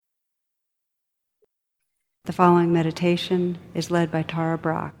The following meditation is led by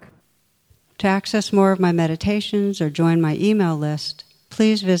Brach. To access more of my meditations or join my email list,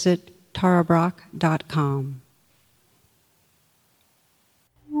 please visit tarabrach.com.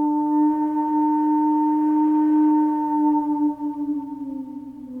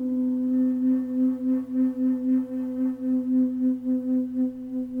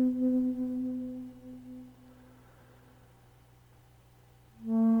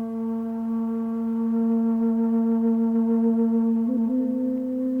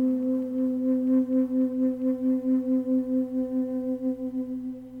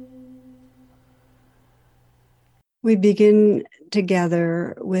 We begin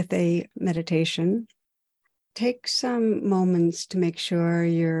together with a meditation. Take some moments to make sure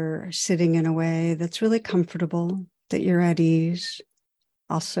you're sitting in a way that's really comfortable, that you're at ease,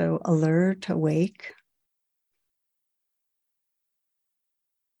 also alert, awake.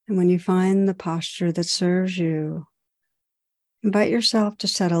 And when you find the posture that serves you, invite yourself to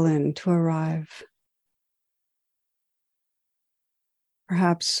settle in, to arrive.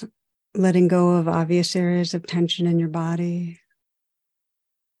 Perhaps letting go of obvious areas of tension in your body.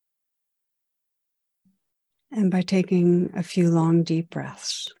 And by taking a few long, deep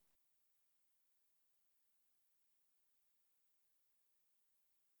breaths.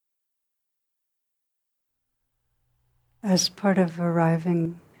 As part of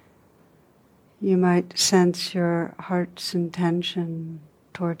arriving, you might sense your heart's intention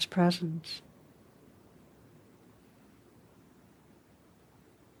towards presence.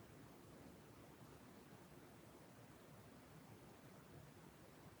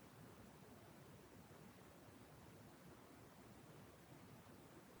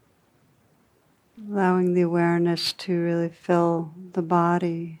 Allowing the awareness to really fill the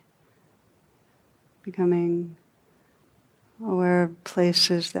body, becoming aware of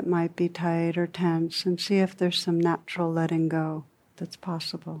places that might be tight or tense, and see if there's some natural letting go that's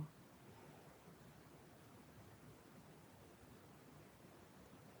possible.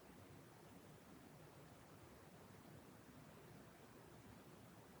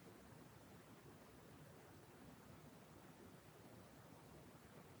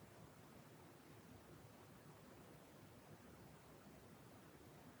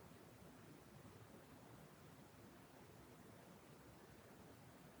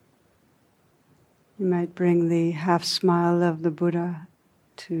 You might bring the half smile of the Buddha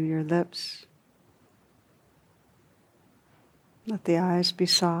to your lips. Let the eyes be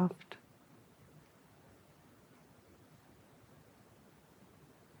soft.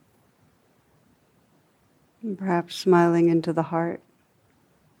 And perhaps smiling into the heart.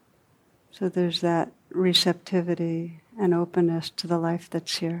 So there's that receptivity and openness to the life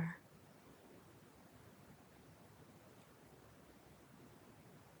that's here.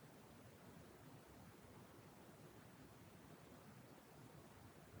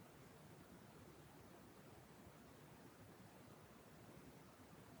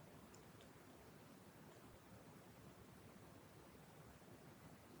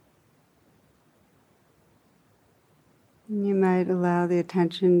 You might allow the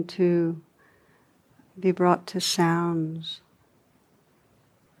attention to be brought to sounds.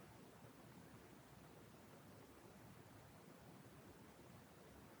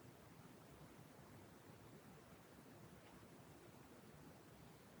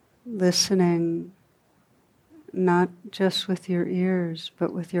 Listening not just with your ears,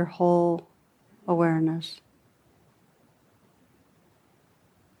 but with your whole awareness.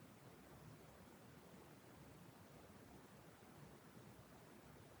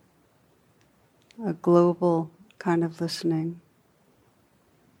 A global kind of listening.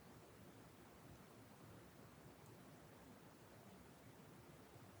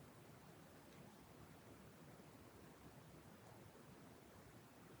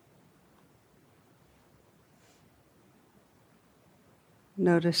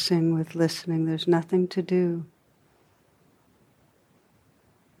 Noticing with listening, there's nothing to do.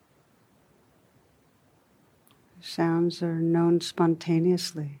 Sounds are known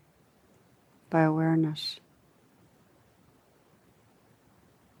spontaneously by awareness.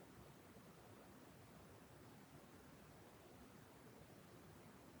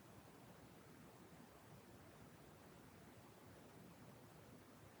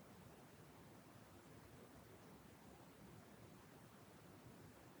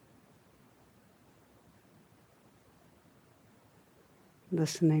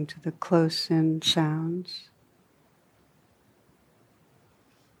 Listening to the close-in sounds.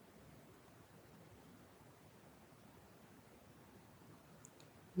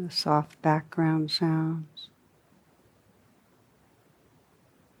 The soft background sounds.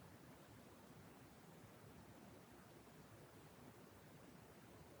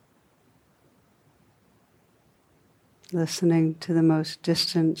 listening to the most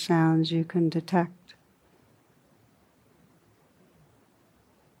distant sounds you can detect.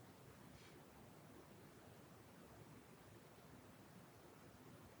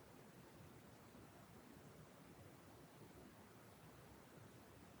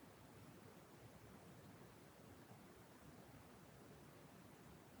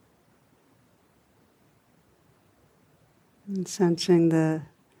 And sensing the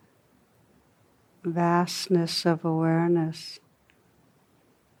vastness of awareness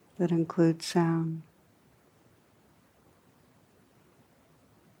that includes sound.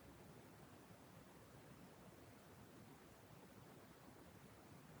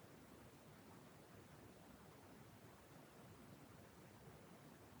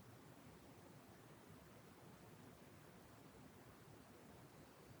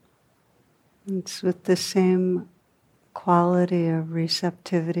 It's with the same quality of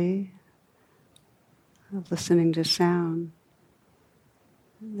receptivity, of listening to sound,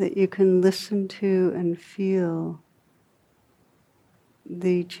 that you can listen to and feel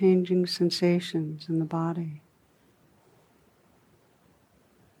the changing sensations in the body.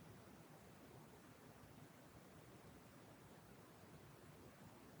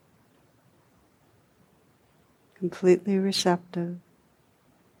 Completely receptive.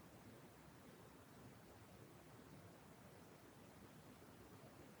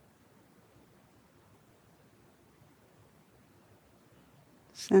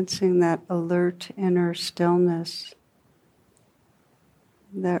 Sensing that alert inner stillness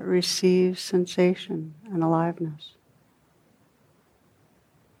that receives sensation and aliveness.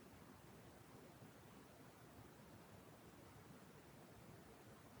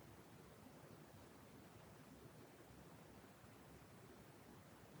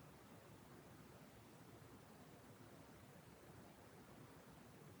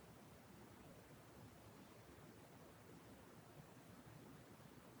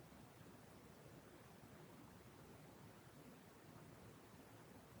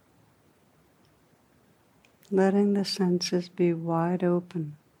 Letting the senses be wide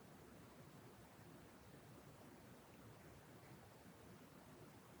open.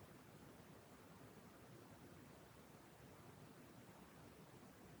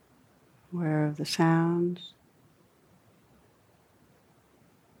 Aware of the sounds,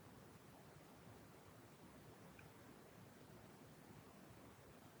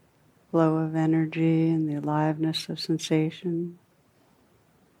 flow of energy and the aliveness of sensation.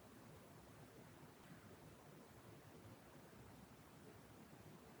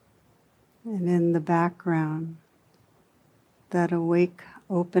 And in the background, that awake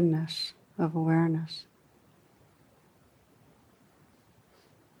openness of awareness.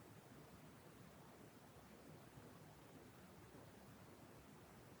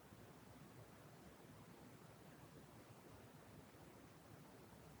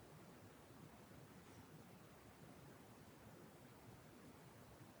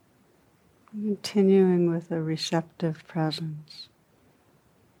 Continuing with a receptive presence.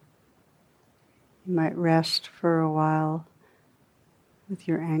 You might rest for a while with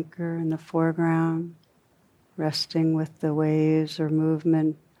your anchor in the foreground, resting with the waves or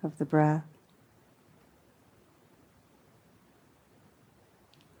movement of the breath.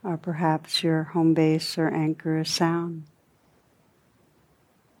 Or perhaps your home base or anchor is sound.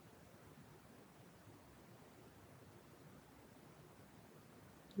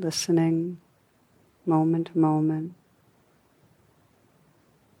 Listening moment to moment.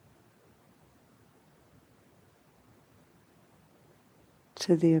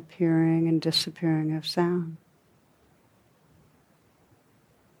 To the appearing and disappearing of sound.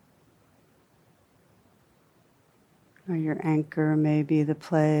 Or your anchor may be the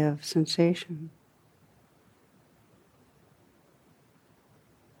play of sensation.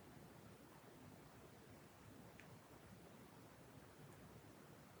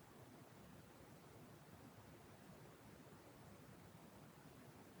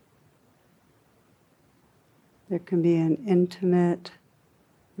 There can be an intimate,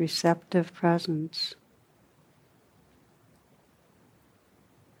 receptive presence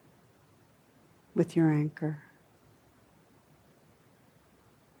with your anchor.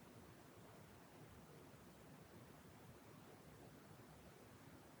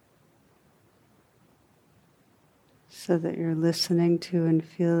 So that you're listening to and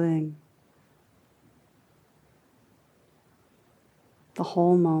feeling the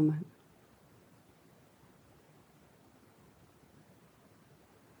whole moment.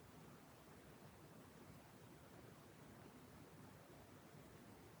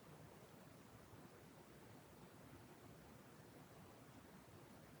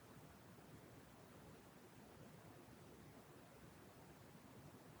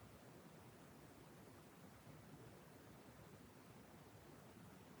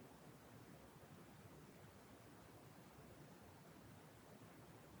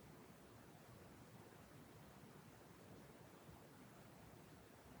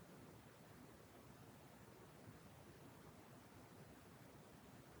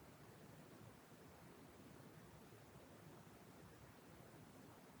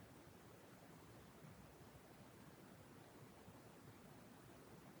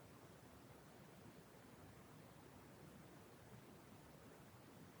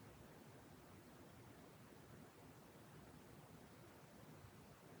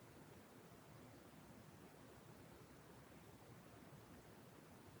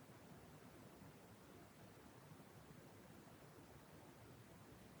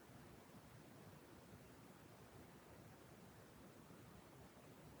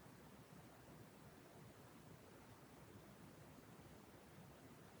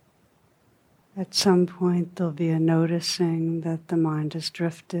 At some point there'll be a noticing that the mind has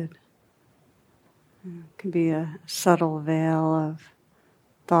drifted. It can be a subtle veil of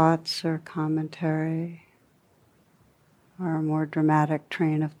thoughts or commentary, or a more dramatic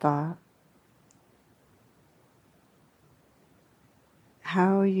train of thought.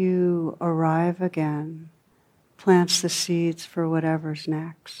 How you arrive again plants the seeds for whatever's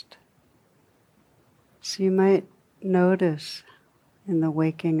next. So you might notice in the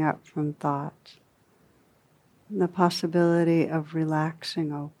waking up from thoughts the possibility of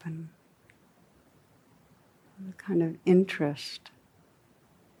relaxing open, a kind of interest,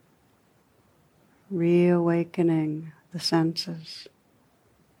 reawakening the senses,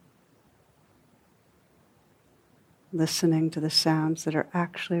 listening to the sounds that are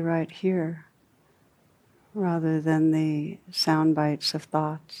actually right here, rather than the sound bites of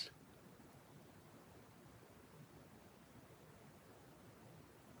thoughts.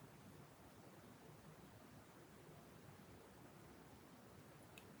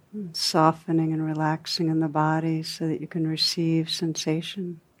 And softening and relaxing in the body so that you can receive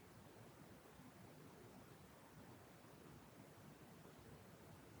sensation.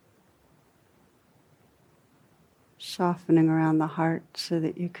 Softening around the heart so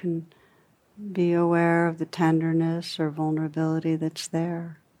that you can be aware of the tenderness or vulnerability that's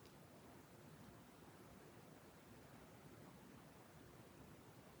there.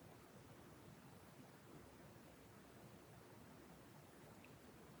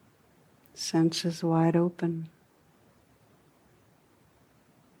 Senses wide open.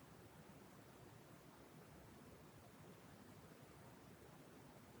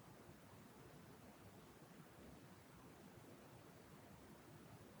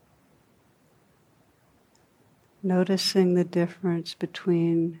 Noticing the difference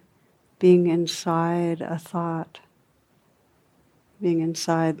between being inside a thought, being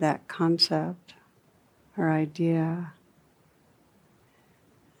inside that concept or idea,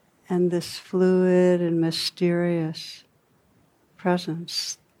 and this fluid and mysterious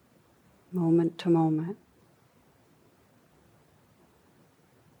presence, moment to moment.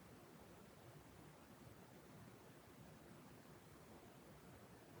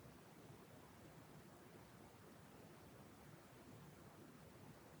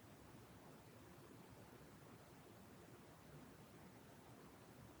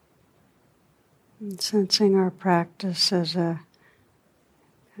 And sensing our practice as a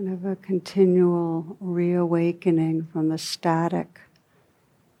kind of a continual reawakening from the staticness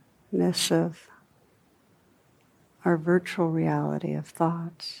of our virtual reality of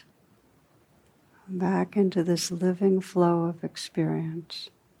thoughts, back into this living flow of experience.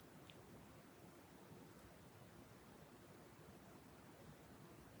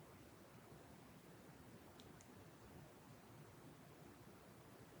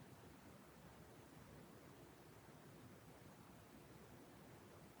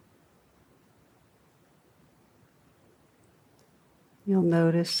 You'll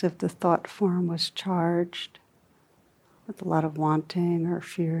notice if the thought form was charged with a lot of wanting or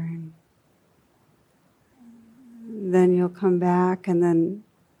fearing. Then you'll come back and then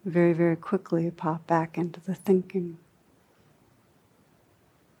very, very quickly pop back into the thinking.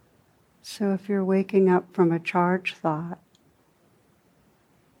 So if you're waking up from a charged thought,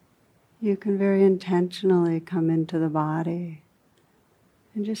 you can very intentionally come into the body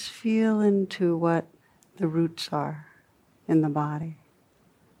and just feel into what the roots are in the body,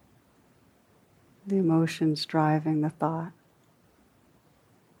 the emotions driving the thought,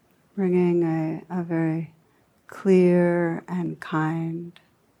 bringing a very clear and kind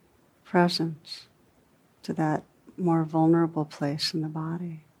presence to that more vulnerable place in the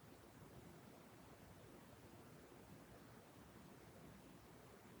body.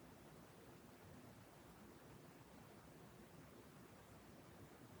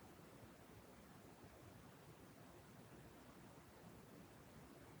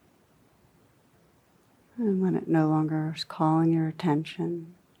 And when it no longer is calling your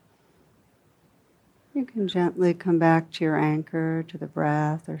attention, you can gently come back to your anchor, to the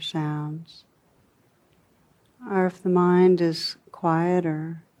breath or sounds. Or if the mind is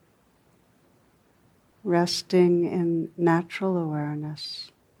quieter, resting in natural awareness,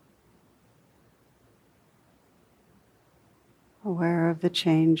 aware of the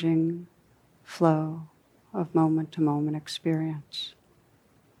changing flow of moment-to-moment experience.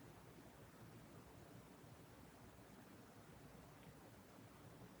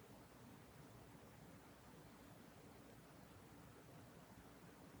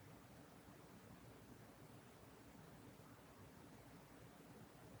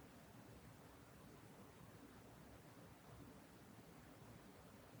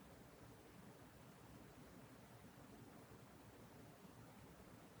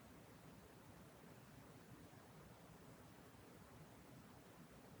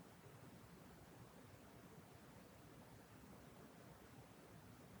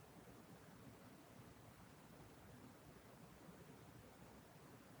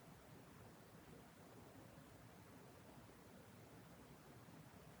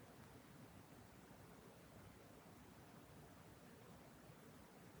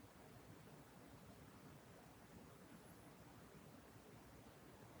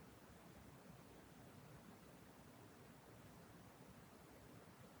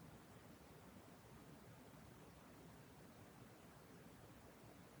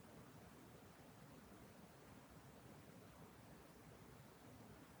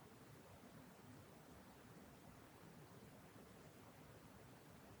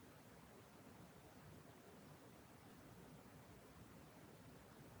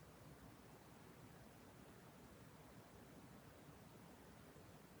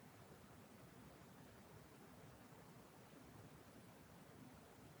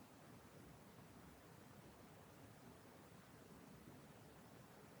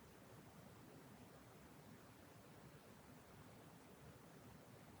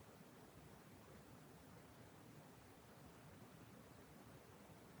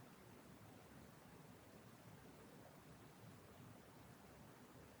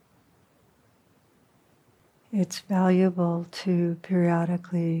 It's valuable to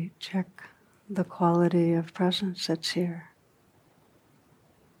periodically check the quality of presence that's here.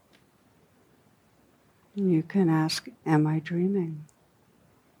 You can ask, am I dreaming?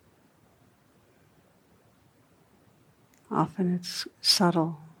 Often it's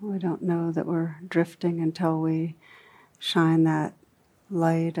subtle. We don't know that we're drifting until we shine that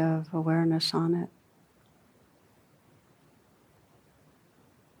light of awareness on it.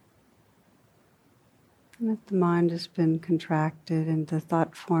 And if the mind has been contracted into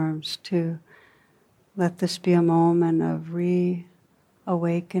thought forms, to let this be a moment of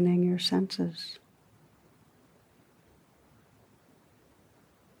reawakening your senses.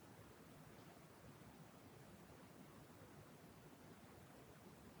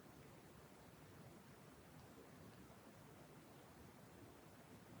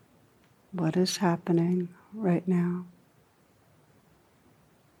 What is happening right now?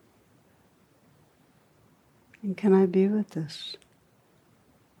 And can I be with this?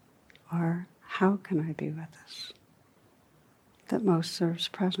 Or how can I be with this? That most serves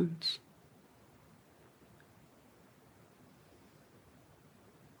presence.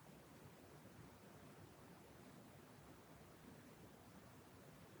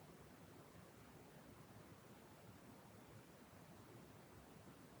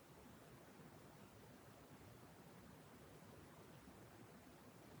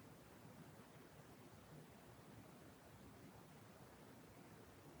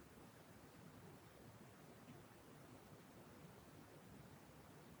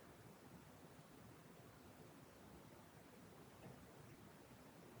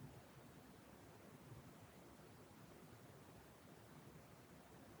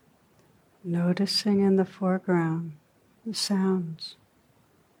 Noticing in the foreground the sounds.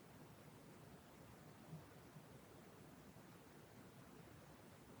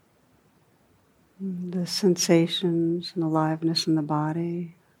 The sensations and aliveness in the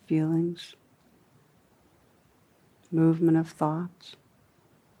body, feelings, movement of thoughts.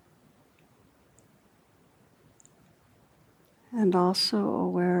 And also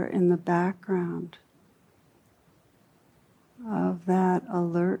aware in the background of that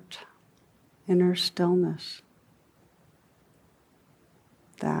alert inner stillness,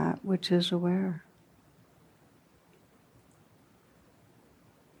 that which is aware.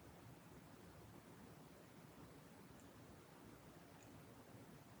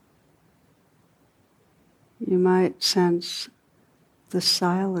 You might sense the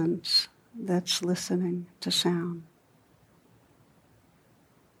silence that's listening to sound.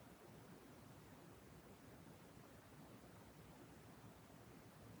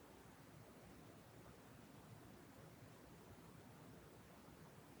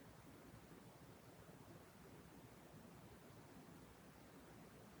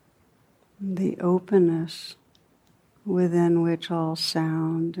 The openness within which all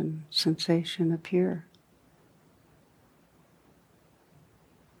sound and sensation appear.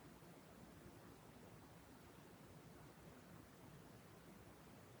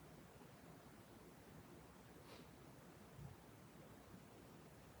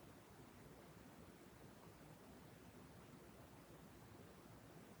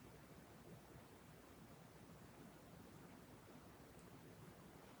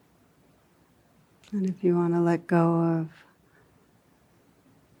 And if you want to let go of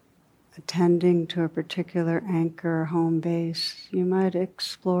attending to a particular anchor or home base, you might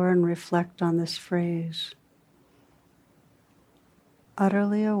explore and reflect on this phrase.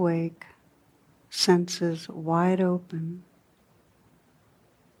 Utterly awake, senses wide open,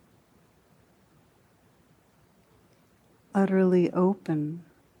 utterly open,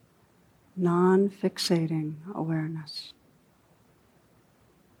 non-fixating awareness.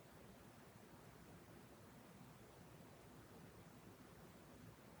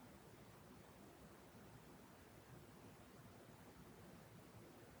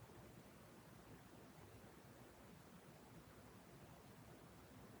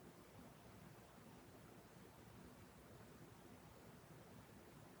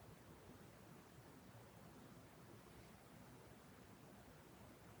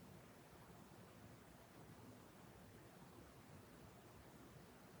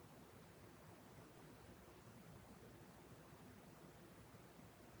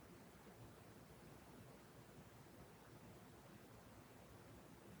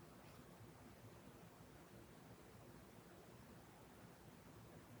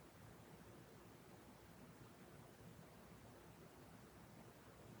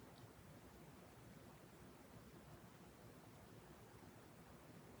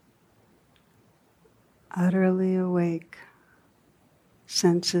 Utterly awake,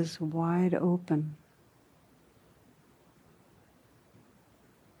 senses wide open,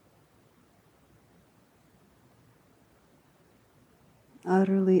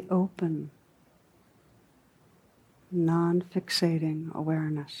 utterly open, non-fixating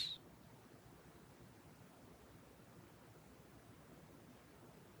awareness.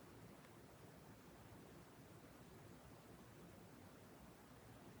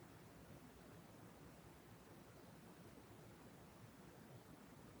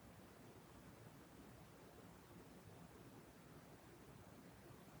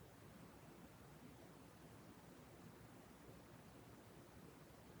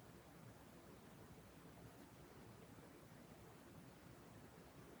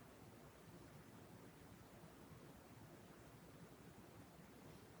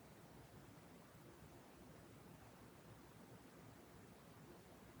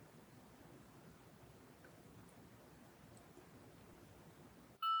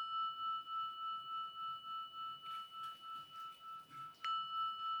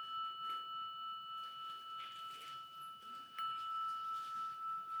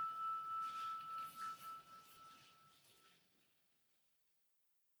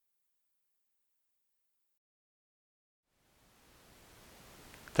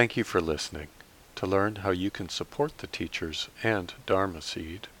 Thank you for listening. To learn how you can support the teachers and Dharma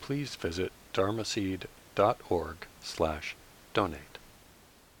Seed, please visit dharmaseed.org/donate.